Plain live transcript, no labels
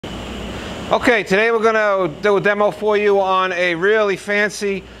Okay, today we're going to do a demo for you on a really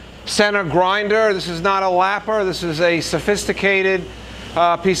fancy center grinder. This is not a lapper. This is a sophisticated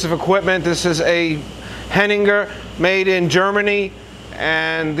piece of equipment. This is a Henninger made in Germany,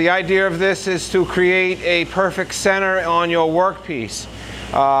 and the idea of this is to create a perfect center on your workpiece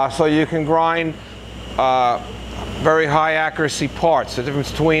so you can grind very high accuracy parts. The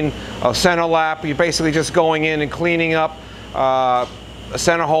difference between a center lap, you're basically just going in and cleaning up a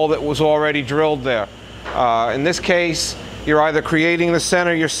center hole that was already drilled there. In this case, you're either creating the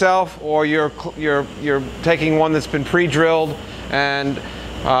center yourself or you're taking one that's been pre-drilled and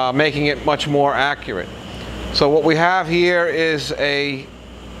making it much more accurate. So what we have here is a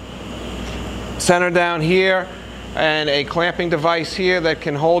center down here and a clamping device here that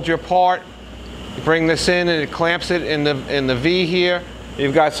can hold your part. You bring this in and it clamps it in the V here.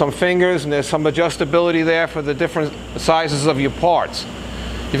 You've got some fingers and there's some adjustability there for the different sizes of your parts.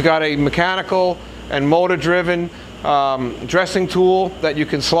 You've got a mechanical and motor driven dressing tool that you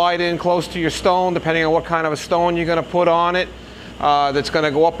can slide in close to your stone depending on what kind of a stone you're going to put on it, that's going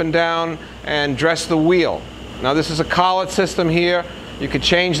to go up and down and dress the wheel. Now this is a collet system here. You could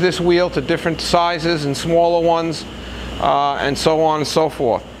change this wheel to different sizes and smaller ones and so on and so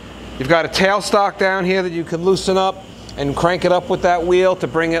forth. You've got a tailstock down here that you can loosen up and crank it up with that wheel to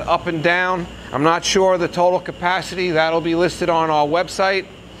bring it up and down. I'm not sure the total capacity. That'll be listed on our website.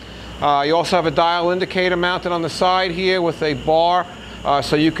 You also have a dial indicator mounted on the side here with a bar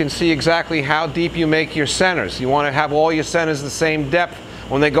so you can see exactly how deep you make your centers. You want to have all your centers the same depth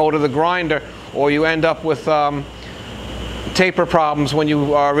when they go to the grinder, or you end up with taper problems when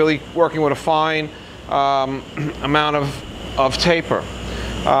you are really working with a fine amount of taper.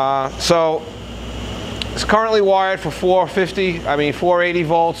 So it's currently wired for 480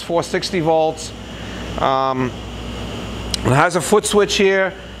 volts, 460 volts. It has a foot switch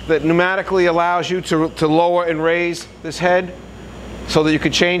here that pneumatically allows you to lower and raise this head so that you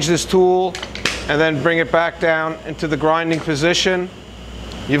could change this tool and then bring it back down into the grinding position.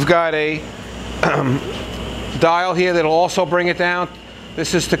 You've got a dial here that'll also bring it down.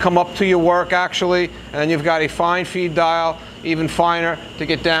 This is to come up to your work actually, and then you've got a fine feed dial, even finer, to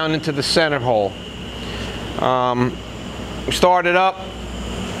get down into the center hole. Start it up.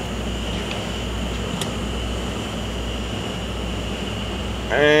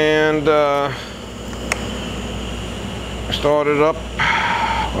 And start it up.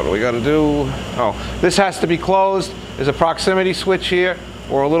 What do we got to do? Oh, this has to be closed. There's a proximity switch here,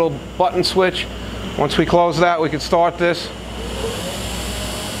 or a little button switch. Once we close that, we can start this.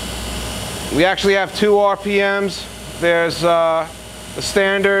 We actually have 2 RPMs. There's the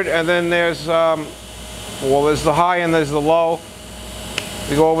standard, and then there's well, there's the high and there's the low.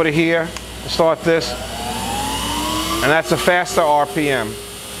 We go over to here, start this, and that's a faster RPM.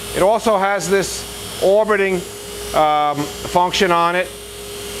 It also has this orbiting function on it.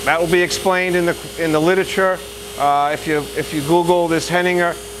 That will be explained in the literature. If you Google this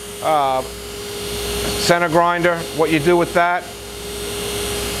Henninger center grinder, what you do with that.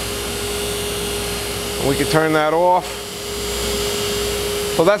 We can turn that off.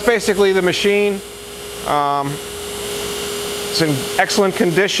 So that's basically the machine. It's in excellent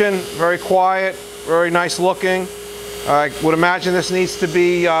condition, very quiet, very nice looking. I would imagine this needs to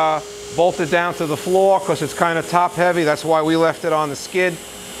be bolted down to the floor because it's kind of top heavy. That's why we left it on the skid.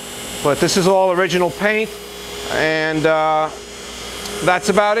 But this is all original paint, and that's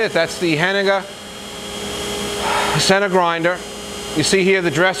about it. That's the Henninger center grinder. You see here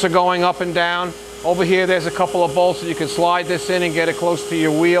the dresser going up and down. Over here there's a couple of bolts that you can slide this in and get it close to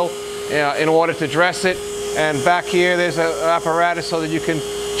your wheel in order to dress it. And back here there's an apparatus so that you can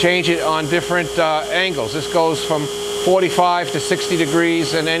change it on different angles. This goes from 45 to 60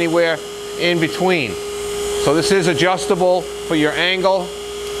 degrees and anywhere in between. So this is adjustable for your angle.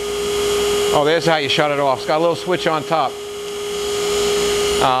 Oh, there's how you shut it off. It's got a little switch on top.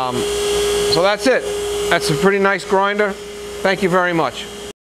 So that's it. That's a pretty nice grinder. Thank you very much.